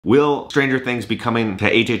Will Stranger Things be coming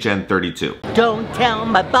to HHN 32? Don't tell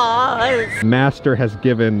my boss. Master has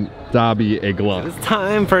given Dobby a glove. It's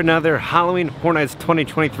time for another Halloween Horror Nights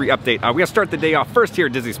 2023 update. We gotta start the day off first here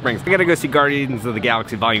at Disney Springs. We gotta go see Guardians of the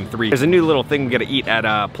Galaxy Volume 3. There's a new little thing we gotta eat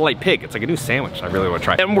at Polite Pig. It's like a new sandwich I really wanna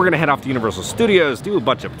try. And we're gonna head off to Universal Studios, do a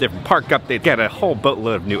bunch of different park updates, get a whole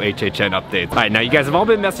boatload of new HHN updates. All right, now you guys have all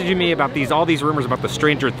been messaging me about all these rumors about the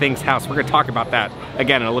Stranger Things house. We're gonna talk about that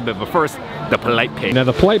again in a little bit, but first, the Polite Pig. Now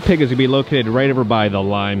the Polite Pig is gonna be located right over by the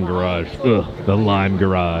Lime Garage. Ugh, the Lime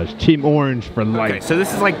Garage. Team Orange for life. Okay, so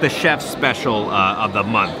this is like the chef's special of the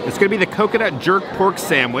month. It's gonna be the coconut jerk pork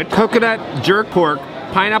sandwich, coconut jerk pork,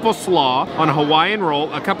 pineapple slaw on a Hawaiian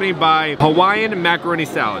roll, accompanied by Hawaiian macaroni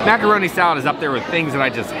salad. Macaroni salad is up there with things that I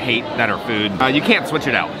just hate that are food. You can't switch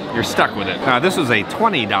it out. You're stuck with it. This was a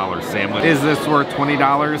 $20 sandwich. Is this worth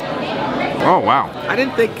 $20? Oh, wow. I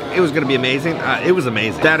didn't think it was gonna be amazing. It was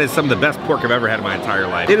amazing. That is some of the best pork I've ever had in my entire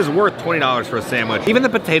life. It is worth $20 for a sandwich. Even the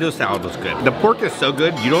potato salad was good. The pork is so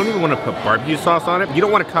good, you don't even wanna put barbecue sauce on it. You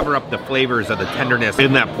don't wanna cover up the flavors of the tenderness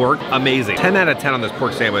in that pork. Amazing. 10 out of 10 on this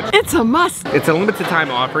pork sandwich. It's a must. It's a limited time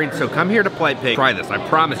offering, so come here to Polite Pig. Try this. I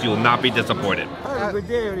promise you will not be disappointed. Good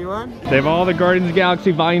day, everyone. They have all the Guardians of the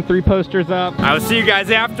Galaxy Volume 3 posters up. I will see you guys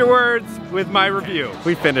afterwards with my review.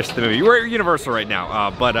 We finished the movie. We're at Universal right now,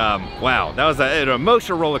 wow, that was an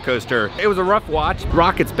emotional roller coaster. It was a rough watch.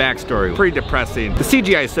 Rocket's backstory, pretty depressing. The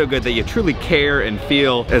CGI is so good that you truly care and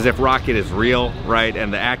feel as if Rocket is real, right?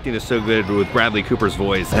 And the acting is so good with Bradley Cooper's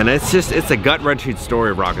voice. And it's a gut-wrenching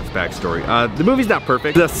story of Rocket's backstory. The movie's not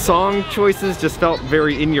perfect. The song choices just felt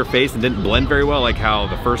very in your face and didn't blend very well like how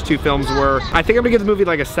the first two films were. I think I'm gonna give the movie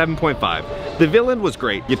like a 7.5. The villain was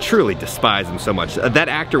great. You truly despise him so much. That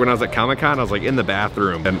actor, when I was at Comic-Con, I was like in the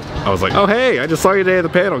bathroom and I was like, oh hey, I just saw you today at the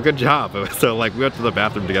panel, good job. So like we went to the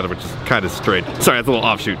bathroom together, which is kind of strange. Sorry, that's a little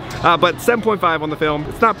offshoot. But 7.5 on the film.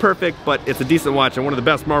 It's not perfect, but it's a decent watch and one of the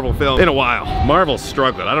best Marvel films in a while. Marvel's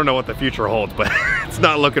struggling. I don't know what the future holds, but it's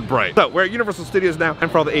not looking bright. So we're at Universal Studios now,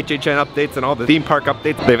 and for all the HHN updates and all the theme park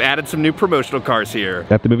updates, they've added some new promotional cars here.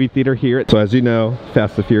 At the movie theater here. So as you know,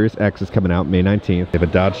 Fast and Furious X is coming out May 19th. They have a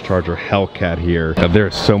Dodge Charger Hellcat here.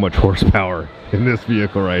 There's so much horsepower in this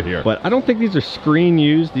vehicle right here. But I don't think these are screen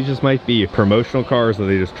used. These just might be promotional cars that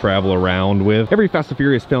they just travel around with. Every Fast and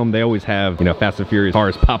Furious film, they always have, you know, Fast and Furious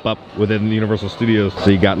cars pop up within the Universal Studios. So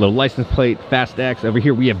you got little license plate, Fast X. Over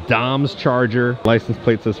here we have Dom's Charger. License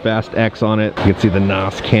plate says Fast X on it. You can see the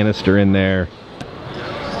NOS canister in there.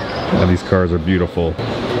 Oh, these cars are beautiful.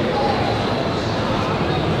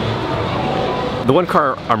 The one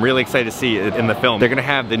car I'm really excited to see in the film, they're gonna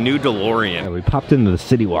have the new DeLorean. Yeah, we popped into the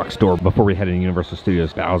City Walk store before we headed to Universal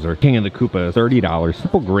Studios. Bowser, King of the Koopas, $30.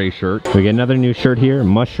 Simple gray shirt. We get another new shirt here,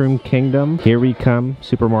 Mushroom Kingdom. Here we come,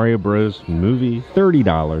 Super Mario Bros. Movie,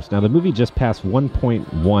 $30. Now the movie just passed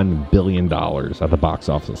 $1.1 billion at the box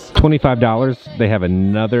office. $25, they have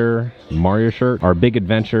another Mario shirt. Our Big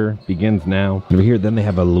Adventure begins now. Over here, then they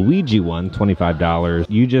have a Luigi one, $25.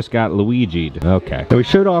 You just got Luigi'd. Okay. So we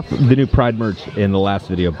showed off the new Pride merch in the last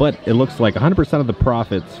video, but it looks like 100% of the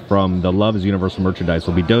profits from the Love's Universal merchandise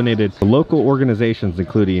will be donated to local organizations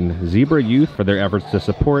including Zebra Youth for their efforts to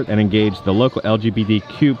support and engage the local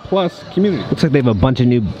LGBTQ+ community. Looks like they have a bunch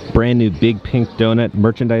of brand new Big Pink Donut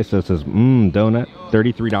merchandise that says donut.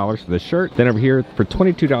 $33 for the shirt. Then over here for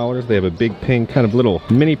 $22 they have a big pink kind of little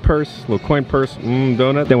mini purse, little coin purse,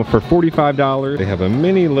 donut. Then for $45 they have a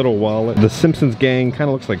mini little wallet. The Simpsons gang kind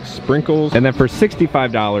of looks like sprinkles. And then for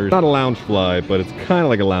 $65, not a lounge fly, but it's kind of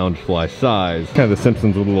like a lounge fly size. Kind of the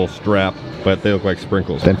Simpsons with a little strap, but they look like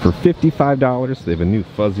sprinkles. Then for $55 they have a new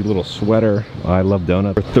fuzzy little sweater. I love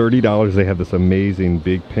donuts. For $30 they have this amazing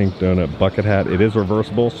big pink donut bucket hat. It is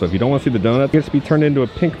reversible, so if you don't want to see the donut, it gets to be turned into a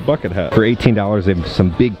pink bucket hat. For $18 they have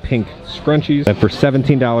some big pink scrunchies, and for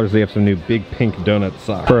 $17 they have some new big pink donut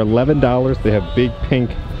socks. For $11 they have big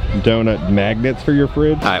pink donut magnets for your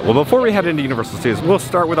fridge. All right, well before we head into Universal Studios, we'll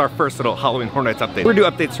start with our first little Halloween Horror Nights update. We're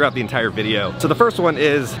gonna do updates throughout the entire video. So the first one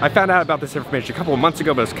is, I found out about this information a couple of months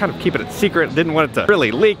ago, but I was kind of keeping it secret. Didn't want it to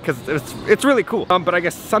really leak because it's really cool. But I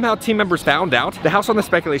guess somehow team members found out. The house on the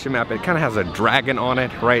speculation map, it kind of has a dragon on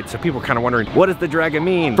it, right? So people kind of wondering, what does the dragon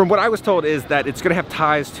mean? From what I was told is that it's gonna have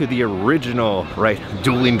ties to the original, right,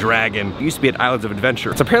 dueling dragon. It used to be at Islands of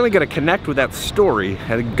Adventure. It's apparently gonna connect with that story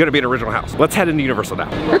and gonna be an original house. Let's head into Universal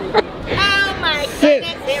now.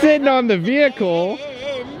 Sitting on the vehicle.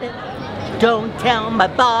 Don't tell my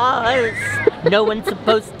boss. No one's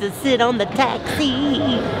supposed to sit on the taxi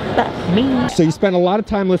but me. So you spend a lot of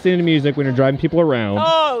time listening to music when you're driving people around.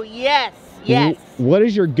 Oh, yes, yes. What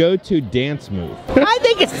is your go-to dance move? I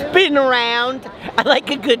think it's spin around. I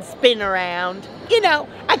like a good spin around. You know,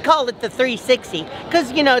 I call it the 360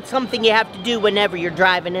 because, you know, it's something you have to do whenever you're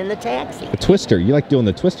driving in the taxi. A twister. You like doing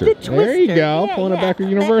the twister. The twister. There you go. Yeah, Pulling it back to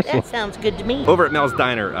Universal. That sounds good to me. Over at Mel's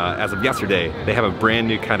Diner, as of yesterday, they have a brand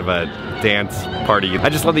new kind of a dance party. I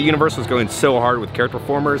just love that Universal's going so hard with character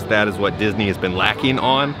performers. That is what Disney has been lacking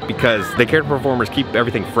on, because the character performers keep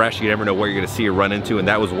everything fresh. You never know what you're going to see or run into, and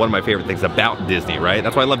that was one of my favorite things about Disney, right?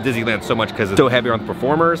 That's why I love Disneyland so much, because it's so heavy on the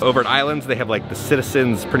performers. Over at Islands, they have like the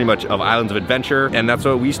citizens pretty much of Islands of Adventure, and that's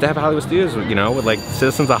what we used to have at Hollywood Studios, you know, with like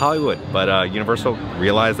citizens of Hollywood. But Universal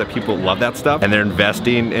realized that people love that stuff, and they're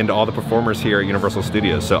investing into all the performers here at Universal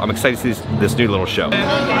Studios. So I'm excited to see this new little show. Do you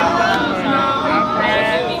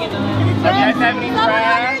guys have any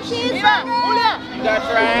trash? You got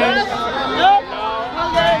trash? No?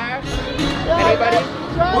 Trash? Anybody?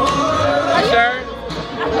 You sure?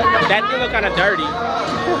 That thing look kind of dirty.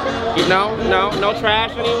 No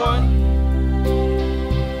trash, anyone?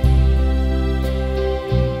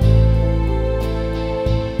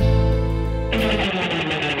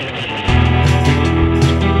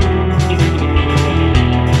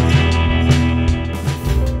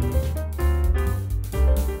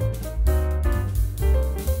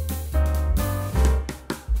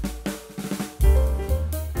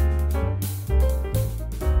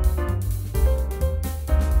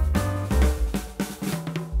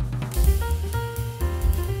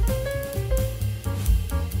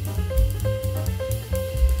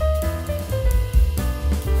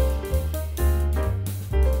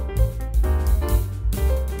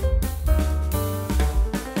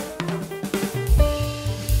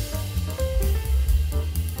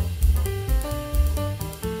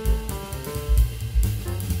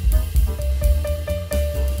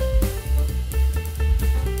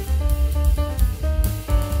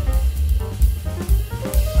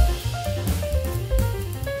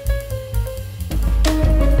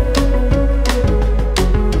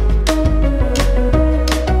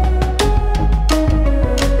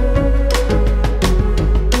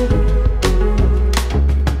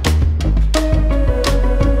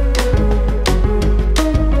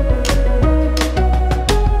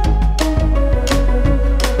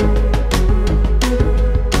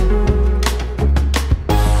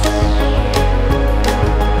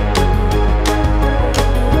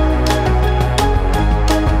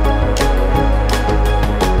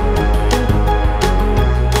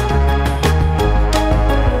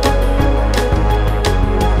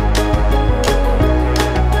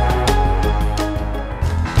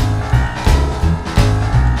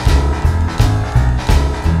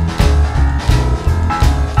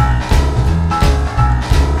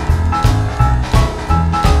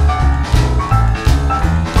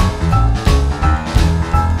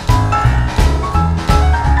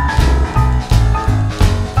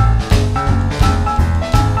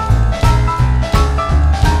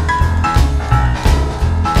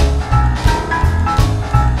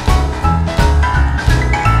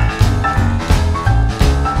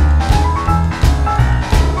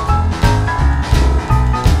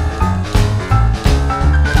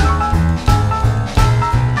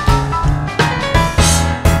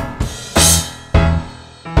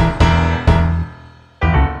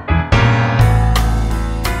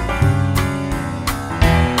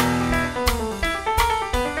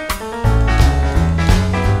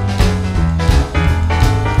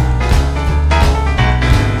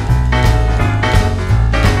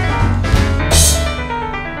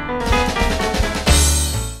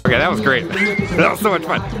 That was great. That was so much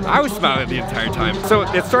fun. I was smiling the entire time. So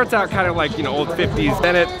it starts out kind of like, you know, old 50s,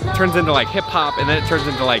 then it turns into like hip hop, and then it turns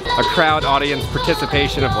into like a crowd audience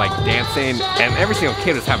participation of like dancing, and every single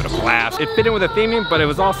kid was having a blast. It fit in with the theming, but it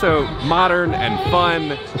was also modern and fun.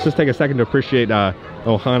 Let's just take a second to appreciate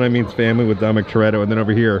Ohana means family with Dominic Toretto, and then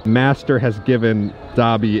over here, Master has given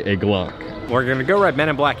Dobby a Glock. We're gonna go ride Men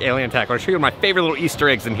in Black Alien Attack. I'll show you my favorite little Easter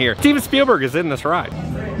eggs in here. Steven Spielberg is in this ride.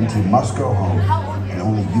 E.T. must go home, and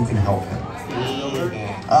only you can help him.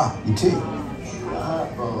 Ah, E.T.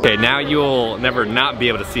 Okay, now you'll never not be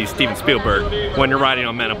able to see Steven Spielberg when you're riding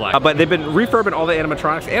on Men in Black. But they've been refurbing all the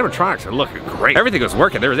animatronics. Animatronics are looking great. Everything was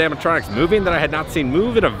working. There was animatronics moving that I had not seen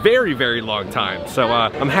move in a very, very long time. So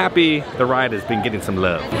I'm happy the ride has been getting some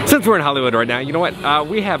love. Since we're in Hollywood right now, you know what?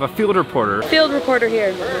 We have a field reporter. Field reporter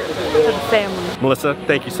here for the family. Melissa,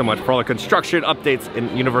 thank you so much for all the construction updates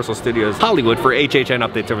in Universal Studios Hollywood for HHN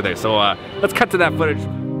updates over there. So let's cut to that footage.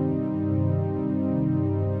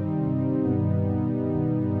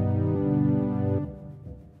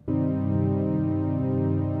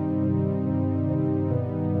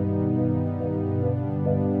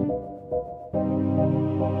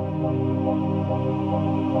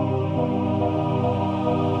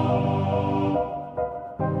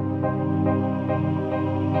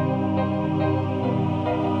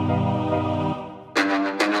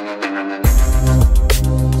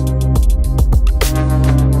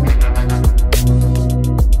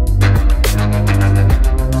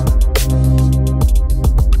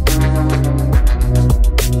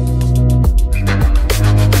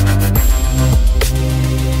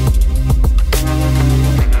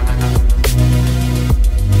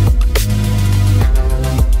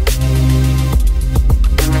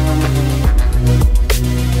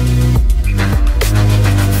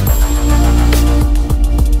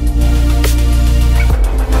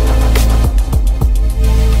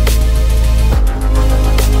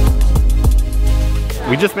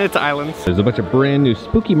 just made it to Islands. There's a bunch of brand new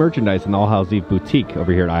spooky merchandise in the All Hallows Eve boutique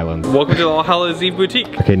over here at Islands. Welcome to the All Hallows Eve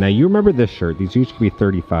boutique. Okay, now you remember this shirt. These used to be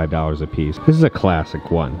 $35 a piece. This is a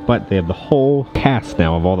classic one, but they have the whole cast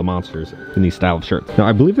now of all the monsters in these style of shirts. Now,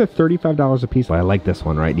 I believe they're $35 a piece, but I like this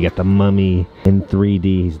one, right? You got the mummy in 3D.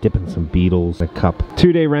 He's dipping some beetles in a cup.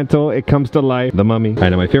 2-day rental. It comes to life. The mummy. I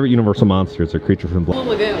know my favorite Universal monsters are Creature from Black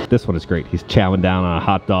Lagoon. This one is great. He's chowing down on a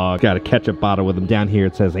hot dog. Got a ketchup bottle with him. Down here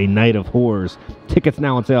it says A Night of Horrors. Tickets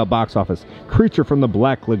now on sale at box office. Creature from the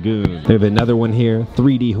Black Lagoon. They have another one here.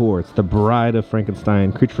 3D horror. It's the Bride of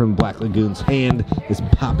Frankenstein. Creature from the Black Lagoon's hand is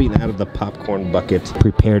popping out of the popcorn bucket.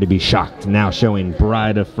 Prepare to be shocked. Now showing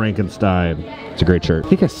Bride of Frankenstein. It's a great shirt. I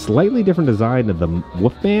think a slightly different design of the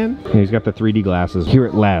Wolfman. And he's got the 3D glasses. Here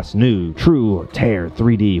at last, new, true, tear,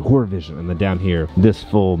 3D horror vision. And then down here, this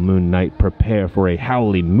full moon night, prepare for a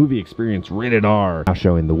howling movie experience rated R. Now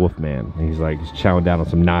showing the Wolfman. And he's chowing down on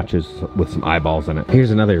some notches with some eyeballs in it. Here's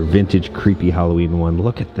another vintage creepy Halloween one.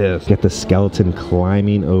 Look at this. Get the skeleton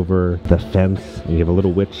climbing over the fence. And you have a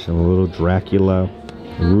little witch and a little Dracula.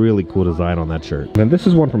 Really cool design on that shirt. And this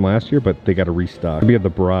is one from last year, but they got a restock. We have the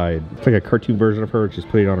Bride. It's like a cartoon version of her. She's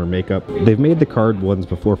putting on her makeup. They've made the card ones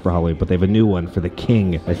before for Halloween, but they have a new one for the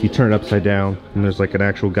King. If you turn it upside down, and there's like an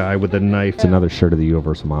actual guy with a knife. It's another shirt of the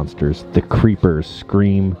Universal Monsters. The Creepers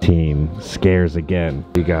Scream Team scares again.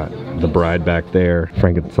 We got the Bride back there.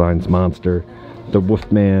 Frankenstein's monster. The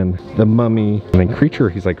Wolfman, the Mummy, and then Creature,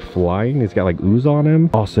 he's like flying. He's got like ooze on him.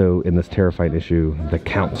 Also in this terrifying issue, the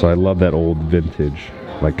Count. So I love that old vintage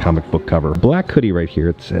like comic book cover. Black hoodie right here.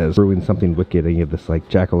 It says brewing something wicked, and you have this like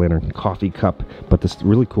jack-o'-lantern coffee cup, but this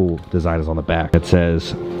really cool design is on the back. It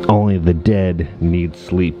says only the dead need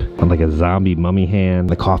sleep, and like a zombie mummy hand.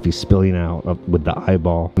 The coffee spilling out with the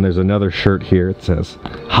eyeball. And there's another shirt here. It says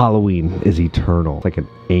Halloween is eternal. It's like an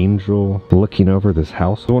angel looking over this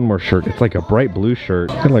house. One more shirt. It's like a bright blue shirt,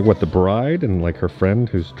 kind of like what the Bride and like her friend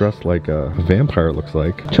who's dressed like a vampire, it looks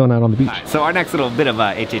like, chilling out on the beach. Right, so our next little bit of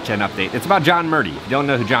a HHN update. It's about John Murdy. If you don't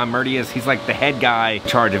know who John Murdy is, he's like the head guy in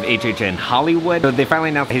charge of HHN Hollywood. So they finally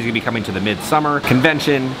announced he's gonna be coming to the Midsummer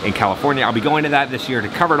Convention in California. I'll be going to that this year to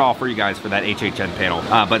cover it all for you guys for that HHN panel.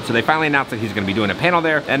 But so they finally announced that he's gonna be doing a panel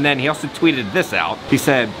there, and then he also tweeted this out. He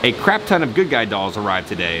said, a crap ton of Good Guy dolls arrived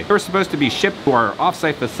today. They were supposed to be shipped to our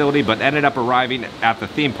offsite facility, but ended up arriving at the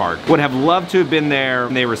theme park. Would have loved to have been there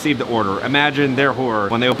when they received the order. Imagine their horror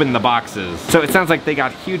when they opened the boxes. So it sounds like they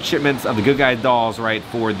got huge shipments of the Good Guy dolls, right,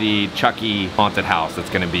 for the Chucky haunted house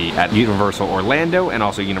that's gonna be at Universal Orlando and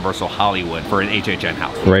also Universal Hollywood for an HHN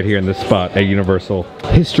house. Right here in this spot at Universal.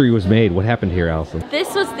 History was made. What happened here, Allison?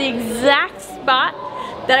 This was the exact spot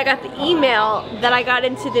that I got the email that I got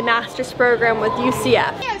into the master's program with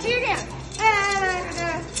UCF.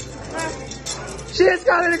 She just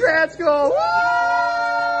got into grad school. Woo!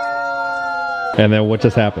 And then what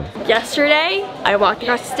just happened? Yesterday, I walked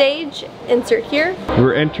across the stage, insert here.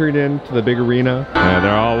 We're entering into the big arena. And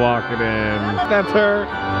they're all walking in. That's her,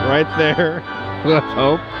 right there. Let's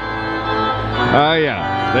hope. Oh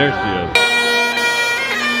yeah, there she is.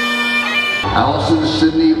 Allison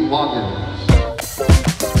Sydney Logan.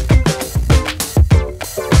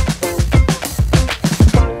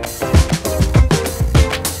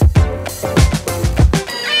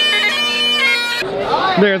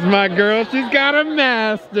 There's my girl. She's got a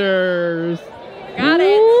master's. Got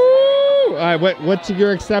it. Woo! All right, what's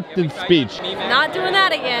your acceptance speech? Not doing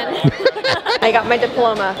that again. I got my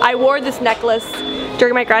diploma. I wore this necklace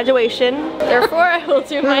during my graduation. Therefore, I will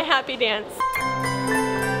do my happy dance.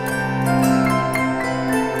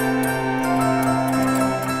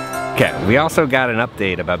 Okay, we also got an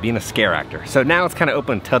update about being a scare actor. So now it's kind of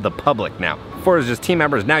open to the public now. Before it was just team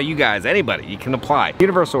members, now you guys, anybody, you can apply.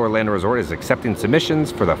 Universal Orlando Resort is accepting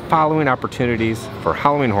submissions for the following opportunities for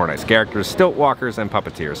Halloween Horror Nights: characters, stilt walkers, and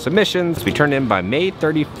puppeteers. Submissions to be turned in by May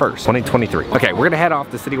 31st, 2023. Okay, we're gonna head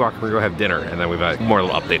off to City Walk, we're gonna go have dinner, and then we've got more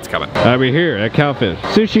little updates coming. We're here at Cowfish.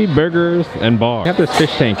 Sushi, burgers, and bar. We have this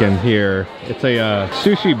fish tank in here. It's a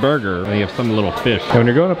sushi burger, and you have some little fish. And when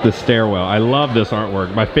you're going up the stairwell, I love this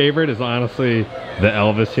artwork. My favorite is honestly the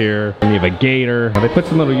Elvis here. And you have a gator. They put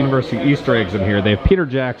some little Universal Easter eggs in here. They have Peter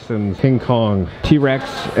Jackson's King Kong T-Rex,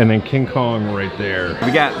 and then King Kong right there.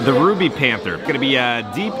 We got the Ruby Panther. It's gonna be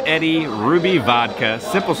Deep Eddy Ruby Vodka,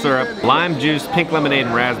 simple syrup, lime juice, pink lemonade,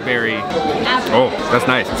 and raspberry. Oh, that's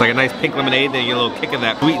nice. It's like a nice pink lemonade, then you get a little kick of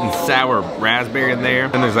that sweet and sour raspberry in there.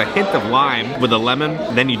 And there's a hint of lime with a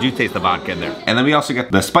lemon, then you do taste the vodka in there. And then we also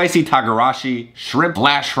got the spicy Tagarashi shrimp,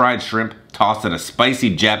 flash fried shrimp, tossed in a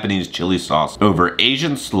spicy Japanese chili sauce over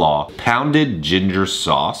Asian slaw, pounded ginger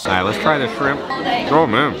sauce. All right, let's try the shrimp. Oh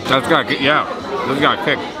man, that's got, yeah, this got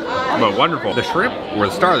kick. but wonderful. The shrimp were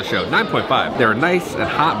the star of the show, 9.5. They were nice and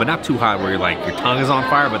hot, but not too hot where you're like, your tongue is on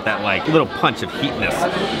fire, but that like little punch of heatness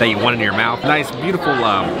that you want in your mouth. Nice, beautiful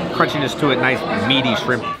crunchiness to it, nice meaty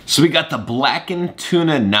shrimp. So we got the blackened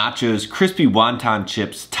tuna nachos, crispy wonton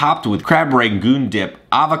chips, topped with crab rangoon dip,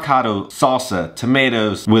 avocado salsa,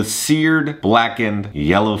 tomatoes, with seared, blackened,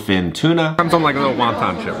 yellowfin tuna. Comes on like a little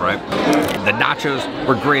wonton chip, right? The nachos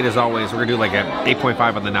were great as always. We're gonna do like an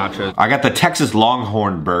 8.5 on the nachos. I got the Texas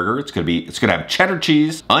Longhorn burger. It's gonna have cheddar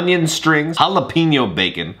cheese, onion strings, jalapeno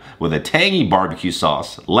bacon with a tangy barbecue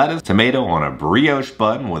sauce, lettuce, tomato on a brioche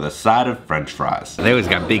bun with a side of French fries. They always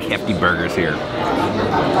got big hefty burgers here.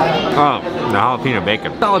 Oh, the jalapeno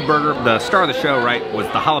bacon. Solid burger. The star of the show, right, was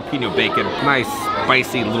the jalapeno bacon. Nice,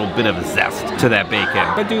 spicy little bit of zest to that bacon.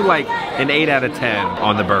 I do like an 8 out of 10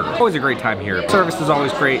 on the burger. Always a great time here. Service is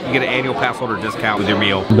always great. You get an annual pass holder discount with your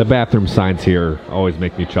meal. The bathroom signs here always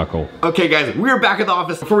make me chuckle. Okay guys, we're back at the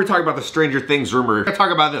office. Before we talk about the Stranger Things rumor, we're gonna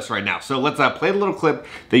talk about this right now. So let's play a little clip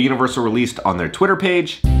that Universal released on their Twitter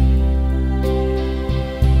page.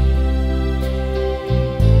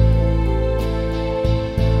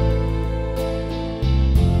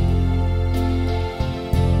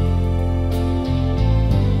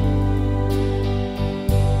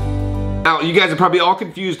 Now, you guys are probably all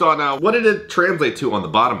confused on what did it translate to on the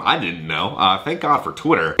bottom. I didn't know. Thank God for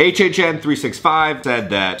Twitter. HHN365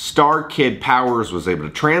 said that Star Kid Powers was able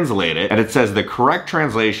to translate it, and it says the correct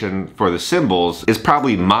translation for the symbols is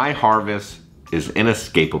probably "My harvest is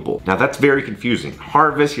inescapable." Now that's very confusing.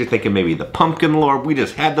 Harvest, you're thinking maybe the Pumpkin Lord. We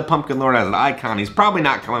just had the Pumpkin Lord as an icon. He's probably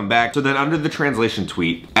not coming back. So then under the translation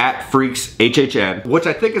tweet, @FreaksHHN, which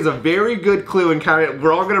I think is a very good clue and kind of,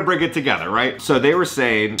 we're all gonna bring it together, right? So they were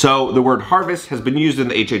saying, so the word harvest has been used in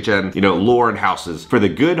the HHN, lore and houses for the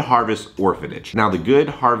Good Harvest Orphanage. Now the Good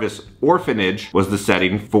Harvest Orphanage was the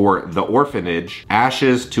setting for the orphanage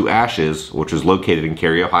Ashes to Ashes, which was located in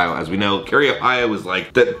Cary, Ohio. As we know, Cary, Ohio was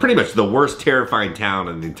like pretty much the worst terrifying town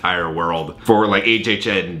in the entire world for like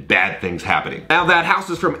HHN bad things happening. Now that house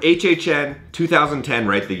is from HHN 2010,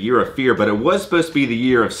 right? The year of fear, but it was supposed to be the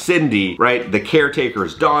year of Cindy, right? The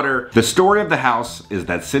caretaker's daughter. The story of the house is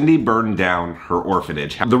that Cindy burned down her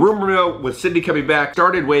orphanage. The rumor mill with Cindy coming back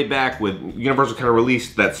started way back with Universal kind of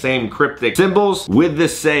released that same cryptic symbols with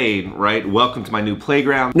this saying, right? "Welcome to my new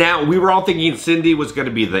playground." Now, we were all thinking Cindy was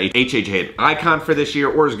gonna be the HHN icon for this year,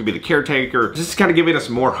 or is gonna be the caretaker. This is kind of giving us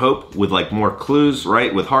more hope with like more clues,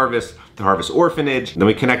 right? With Harvest, the Harvest Orphanage. Then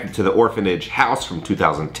we connected to the orphanage house from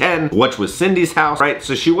 2010, which was Cindy's house, right?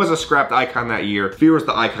 So she was a scrapped icon that year. Fear was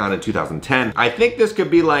the icon in 2010. I think this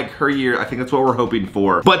could be like her year. I think that's what we're hoping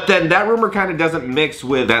for. But then that rumor kind of doesn't mix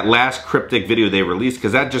with that last cryptic video they released,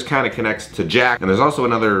 because that just kind of connects to Jack. And there's also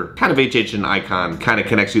another kind of HHN icon kind of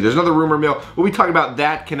connects you. There's another rumor mill. We'll be talking about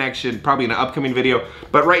that connection probably in an upcoming video.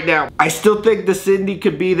 But right now, I still think the Cindy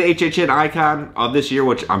could be the HHN icon of this year,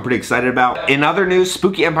 which I'm pretty excited about. In other news,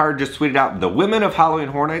 Spooky Empire just tweeted out, "The women of Halloween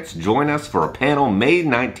Horror Nights join us for a panel May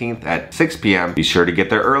 19th at 6 p.m. Be sure to get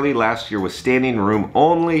there early. Last year was standing room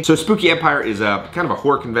only." So Spooky Empire is a kind of a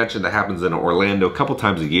horror convention that happens in Orlando a couple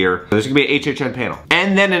times a year. There's gonna be an HHN panel.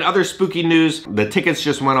 And then in other spooky news, the tickets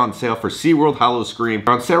just went on sale for SeaWorld Hollow Scream.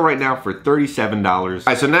 They're on sale right now for $37.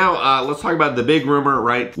 All right, so now let's talk about the big rumor,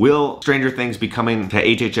 right? Will Stranger Things be coming to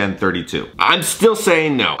HHN 32? I'm still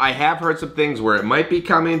saying no. I have heard some things where it might be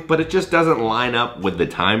coming, but it just doesn't line up with the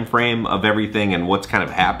time frame of everything and what's kind of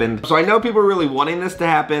happened. So I know people are really wanting this to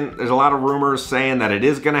happen. There's a lot of rumors saying that it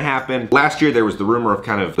is gonna happen. Last year there was the rumor of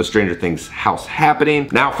kind of the Stranger Things house happening.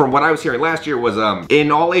 Now from what I was hearing last year was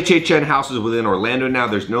in all HHN houses within Orlando now,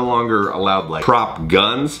 there's no longer allowed like prop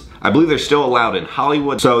guns. I believe they're still allowed in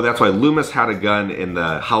Hollywood. So that's why Loomis had a gun in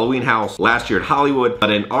the Halloween house last year at Hollywood.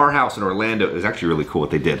 But in our house in Orlando, it was actually really cool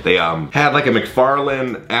what they did. They had like a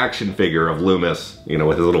McFarlane action figure of Loomis,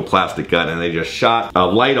 with his little plastic gun, and they just shot a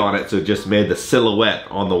light on it, so it just made the silhouette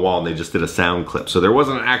on the wall, and they just did a sound clip. So there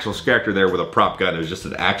wasn't an actual character there with a prop gun. It was just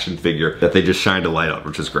an action figure that they just shined a light on,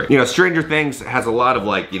 which is great. Stranger Things has a lot of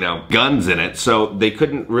like, guns in it, so they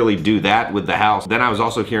couldn't really do that with the house. Then I was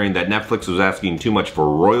also hearing that Netflix was asking too much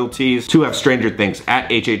for royalties to have Stranger Things at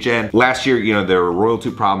HHN. Last year, there were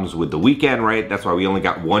royalty problems with The Weeknd, right? That's why we only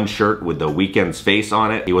got one shirt with The Weeknd's face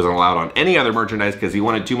on it. He wasn't allowed on any other merchandise because he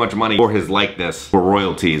wanted too much money for his likeness for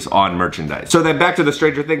royalties on merchandise. So then back to the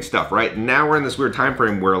Stranger Things stuff, right? Now we're in this weird time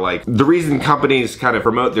frame where like the reason companies kind of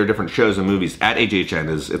promote their different shows and movies at HHN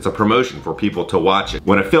is it's a promotion for people to watch it.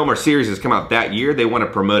 When a film or series has come out that year, they want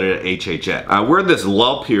to promote it at HHN. We're in this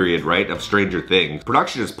lull period, right, of Stranger Things.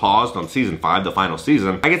 Production is paused on season 5, the final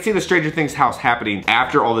season. I can see the Stranger Things house happening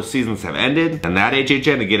after all the seasons have ended, and that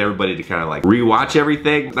HHN to get everybody to kind of like rewatch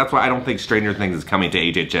everything. That's why I don't think Stranger Things is coming to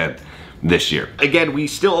HHN this year. Again, we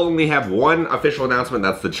still only have one official announcement,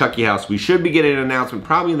 that's the Chucky house. We should be getting an announcement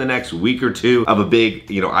probably in the next week or two of a big,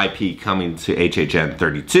 you know, IP coming to HHN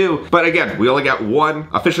 32. But again, we only got one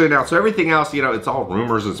officially announced, so everything else, you know, it's all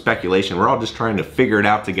rumors and speculation. We're all just trying to figure it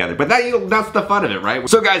out together. But that, you know, that's the fun of it, right?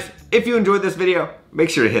 So guys, if you enjoyed this video, make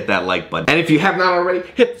sure to hit that like button. And if you have not already,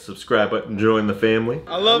 hit the subscribe button, join the family.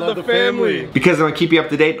 I love the family. Because I'm gonna keep you up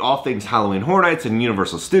to date on all things Halloween Horror Nights and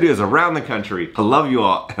Universal Studios around the country. I love you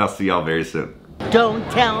all, and I'll see y'all very soon. Don't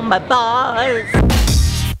tell my boss.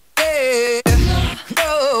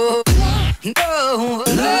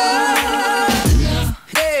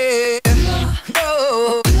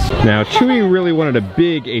 Now, Chewy really wanted a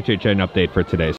big HHN update for today.